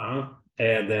was?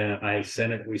 And then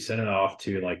we sent it off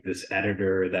to this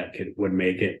editor that would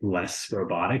make it less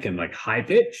robotic and high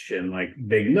pitch and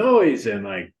big noise and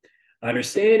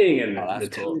understanding and the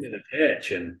tone and the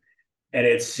pitch. And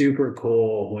it's super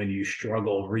cool when you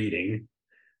struggle reading,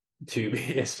 to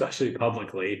be, especially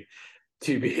publicly,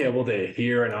 to be able to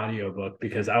hear an audiobook,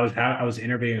 because I was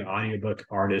interviewing audiobook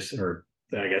artists, or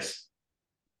I guess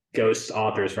ghost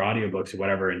authors for audiobooks or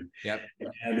whatever, and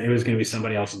it was going to be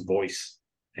somebody else's voice.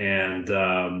 And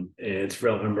I'm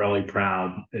really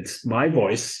proud. It's my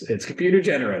voice. It's computer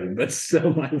generated, but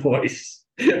still my voice.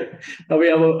 I'll be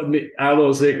a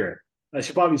little secret. I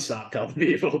should probably stop telling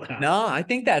people that. No, I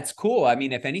think that's cool. I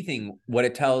mean, if anything, what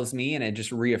it tells me, and it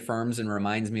just reaffirms and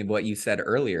reminds me of what you said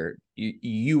earlier,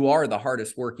 you are the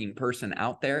hardest working person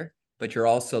out there, but you're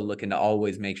also looking to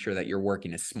always make sure that you're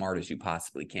working as smart as you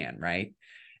possibly can, right?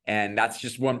 And that's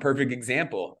just one perfect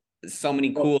example. So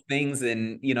many cool things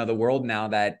in, the world now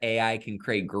that AI can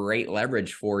create great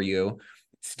leverage for you,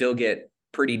 still get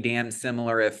pretty damn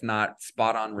similar, if not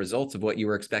spot on results of what you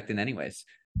were expecting anyways.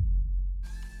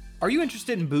 Are you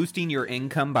interested in boosting your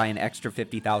income by an extra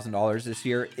 $50,000 this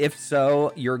year? If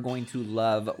so, you're going to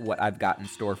love what I've got in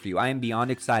store for you. I am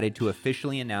beyond excited to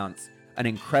officially announce an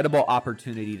incredible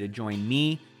opportunity to join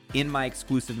me in my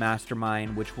exclusive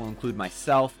mastermind, which will include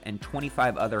myself and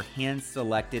 25 other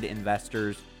hand-selected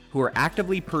investors who are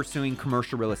actively pursuing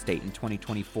commercial real estate in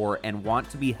 2024 and want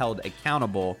to be held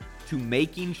accountable to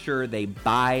making sure they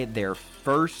buy their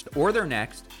first or their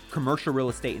next commercial real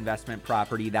estate investment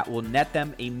property that will net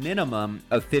them a minimum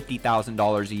of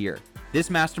 $50,000 a year. This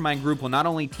mastermind group will not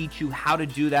only teach you how to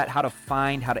do that, how to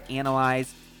find, how to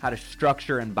analyze, how to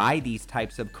structure and buy these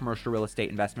types of commercial real estate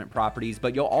investment properties,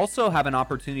 but you'll also have an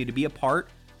opportunity to be a part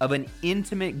of an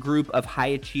intimate group of high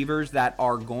achievers that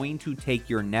are going to take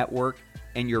your network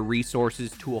and your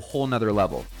resources to a whole nother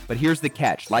level. But here's the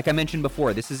catch. Like I mentioned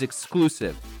before, this is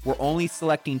exclusive. We're only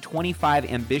selecting 25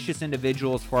 ambitious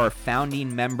individuals for our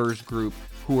founding members group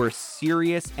who are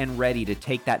serious and ready to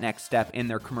take that next step in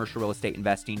their commercial real estate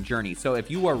investing journey. So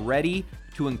if you are ready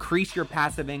to increase your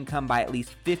passive income by at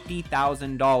least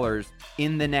 $50,000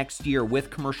 in the next year with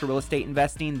commercial real estate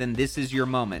investing, then this is your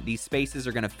moment. These spaces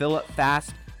are going to fill up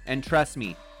fast. And trust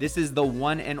me, this is the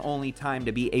one and only time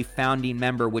to be a founding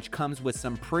member, which comes with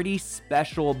some pretty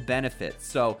special benefits.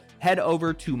 So head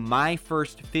over to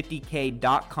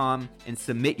myfirst50k.com and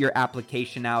submit your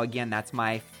application now. Again, that's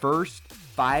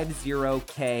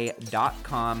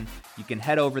myfirst50k.com. You can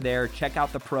head over there, check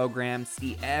out the program,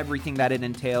 see everything that it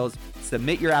entails,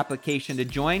 submit your application to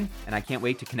join, and I can't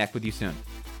wait to connect with you soon.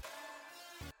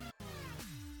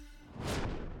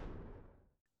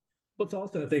 Well, it's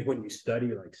also, I think, when you study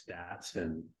like stats,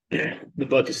 and the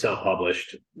book is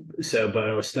self-published. So, but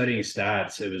I was studying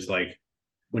stats, it was like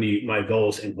my goal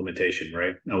is implementation,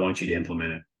 right? I want you to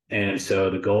implement it. And so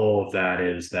the goal of that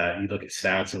is that you look at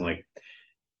stats and like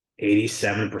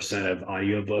 87% of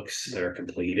audiobooks that are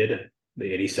completed, the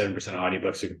 87% of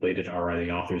audiobooks are completed are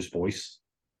the author's voice,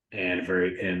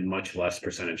 and much less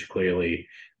percentage, clearly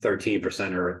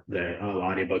 13% are the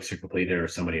audiobooks are completed or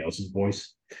somebody else's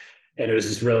voice. And it was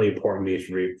just really important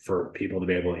to me for people to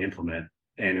be able to implement.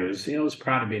 And it was, I was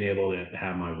proud of being able to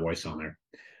have my voice on there.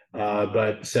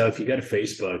 But so if you go to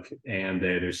Facebook, and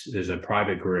there's a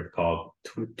private group called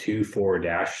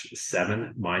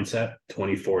 24-7 Mindset,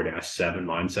 24-7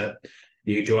 Mindset.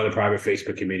 You can join the private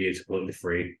Facebook community. It's completely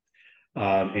free.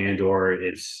 Or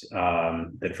it's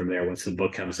then from there, once the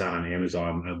book comes out on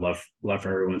Amazon, I'd love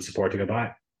for everyone's support to go buy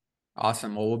it.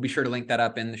 Awesome. Well, we'll be sure to link that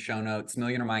up in the show notes,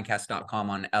 millionaireMindcast.com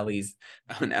on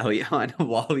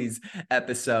Wally's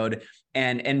episode.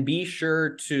 And be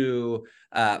sure to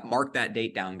mark that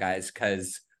date down, guys,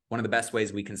 because one of the best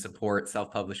ways we can support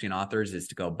self-publishing authors is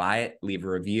to go buy it, leave a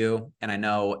review. And I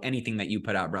know anything that you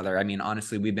put out, brother, I mean,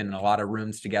 honestly, we've been in a lot of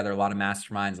rooms together, a lot of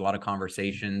masterminds, a lot of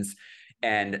conversations.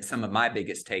 And some of my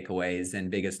biggest takeaways and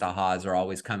biggest ahas are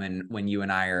always coming when you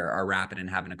and I are rapping and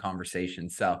having a conversation.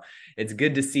 So it's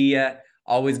good to see you.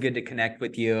 Always good to connect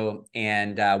with you.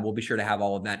 And we'll be sure to have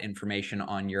all of that information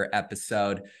on your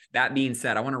episode. That being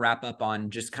said, I want to wrap up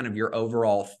on just kind of your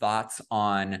overall thoughts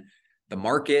on the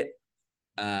market,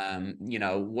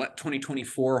 what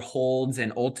 2024 holds,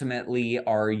 and ultimately,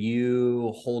 are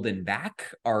you holding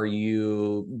back? Are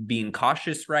you being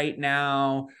cautious right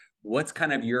now? What's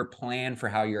kind of your plan for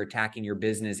how you're attacking your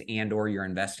business and or you're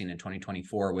investing in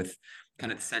 2024 with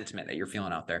kind of the sentiment that you're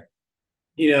feeling out there?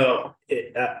 I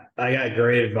got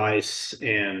great advice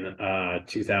in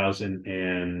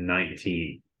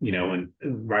 2019, when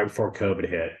right before COVID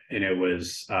hit. And it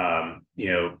was,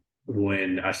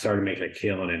 when I started making a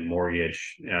killing in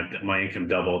mortgage, my income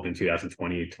doubled in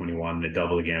 2020, 21, it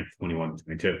doubled again for 21,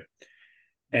 22.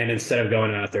 And instead of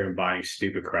going out there and buying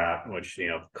stupid crap, which,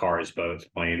 cars, boats,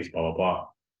 planes, blah, blah, blah,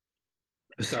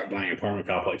 I started buying apartment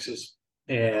complexes.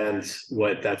 And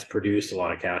what that's produced a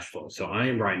lot of cash flow. So I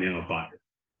am right now a buyer.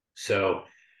 So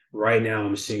right now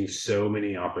I'm seeing so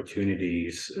many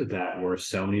opportunities where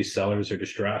so many sellers are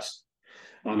distressed.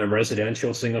 On the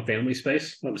residential single family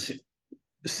space, I'm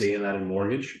seeing that in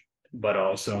mortgage, but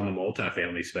also in the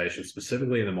multifamily space, and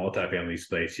specifically in the multifamily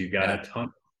space, you've got a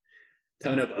ton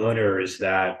of owners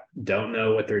that don't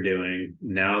know what they're doing.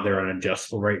 Now they're on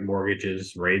adjustable rate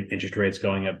mortgages, interest rates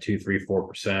going up 2, 3,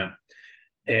 4%.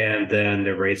 And then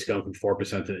the rates go from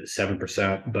 4% to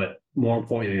 7%. But more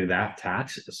importantly than that,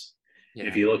 taxes. Yeah.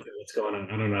 If you look at what's going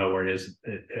on, I don't know how it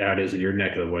is in your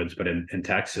neck of the woods, but in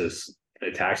Texas,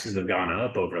 the taxes have gone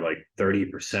up over like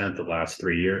 30% the last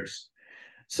 3 years.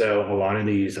 So a lot of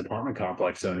these apartment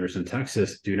complex owners in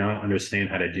Texas do not understand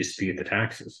how to dispute the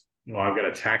taxes. Well, I've got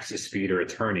a tax dispute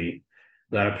attorney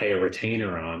that I pay a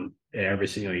retainer on every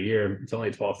single year. It's only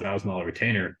a $12,000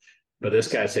 retainer, but this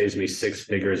guy saves me 6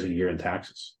 figures a year in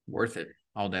taxes. Worth it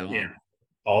all day long. Yeah,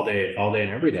 all day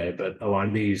and every day. But a lot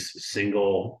of these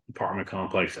single apartment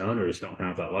complex owners don't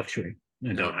have that luxury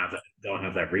and don't have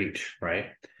that reach,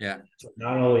 right? Yeah. So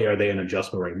not only are they in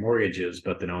adjustable rate mortgages,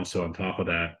 but then also on top of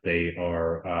that, they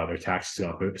are their taxes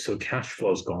go up. So cash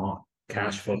flow is gone.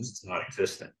 Cash flow is not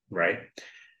existent, right?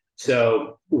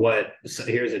 So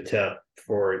here's a tip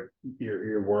for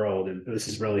your world, and this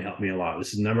has really helped me a lot.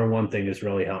 This is number one thing that's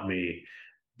really helped me: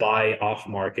 buy off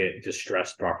market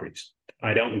distressed properties.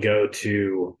 I don't go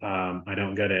to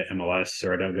MLS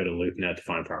or I don't go to LoopNet to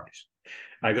find properties.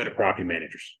 I go to property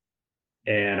managers,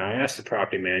 and I ask the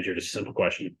property manager a simple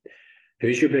question: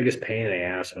 who's your biggest pain in the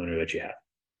ass owner that you have?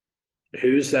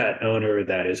 Who's that owner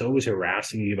that is always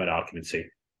harassing you about occupancy,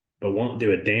 but won't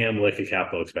do a damn lick of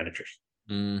capital expenditures?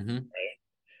 Mm-hmm. Right?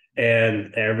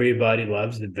 And everybody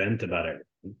loves to vent about it.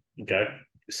 Okay.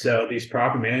 So these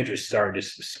property managers started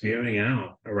just spewing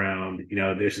out around,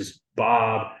 there's this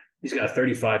Bob, he's got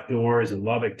 35 doors in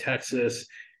Lubbock, Texas.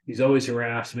 He's always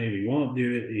harassed me. He won't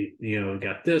do it. He,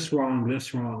 got this wrong,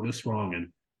 this wrong, this wrong.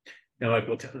 And like,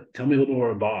 well, tell me a little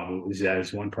more about Bob. Is that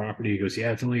his one property? He goes,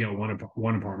 yeah, it's only got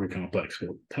one apartment complex.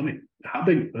 Well, tell me how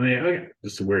big. Okay,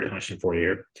 this is a weird question for you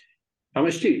here. How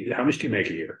much do you make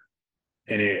a year?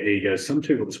 And he goes, some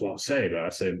people just won't say, but I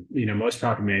said, most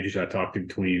property managers I talk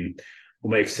to will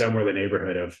make somewhere in the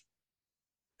neighborhood of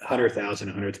 100,000,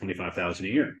 125,000 a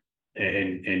year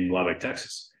in Lubbock,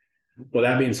 Texas. Well,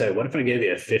 that being said, what if I gave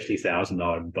you a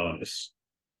 $50,000 bonus,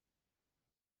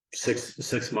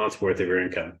 six months worth of your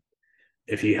income,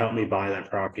 if you help me buy that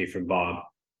property from Bob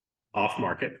off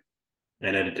market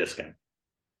and at a discount?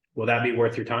 Will that be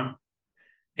worth your time?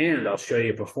 And I'll show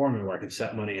you a performance where I can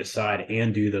set money aside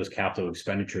and do those capital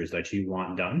expenditures that you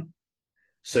want done,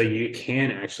 so you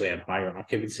can actually have higher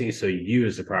occupancy, so you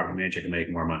as the property manager can make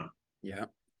more money. Yeah.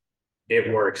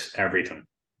 It works every time.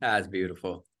 That's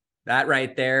beautiful. That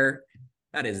right there,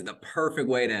 that is the perfect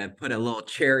way to put a little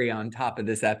cherry on top of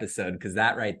this episode, because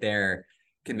that right there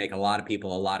can make a lot of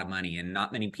people a lot of money, and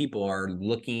not many people are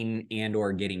looking and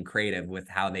or getting creative with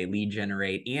how they lead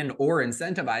generate and or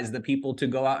incentivize the people to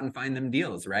go out and find them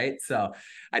deals, right? So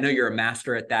I know you're a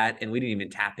master at that, and we didn't even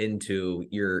tap into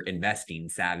your investing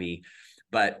savvy.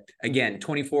 But again,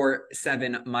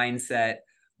 24/7 mindset.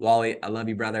 Wally, I love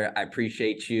you, brother. I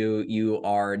appreciate you. You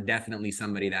are definitely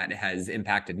somebody that has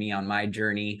impacted me on my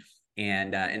journey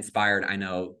and inspired, I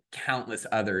know, countless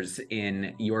others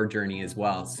in your journey as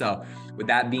well. So with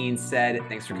that being said,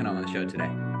 thanks for coming on the show today.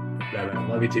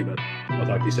 Love you too, bud. I'll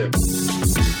talk to you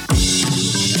soon.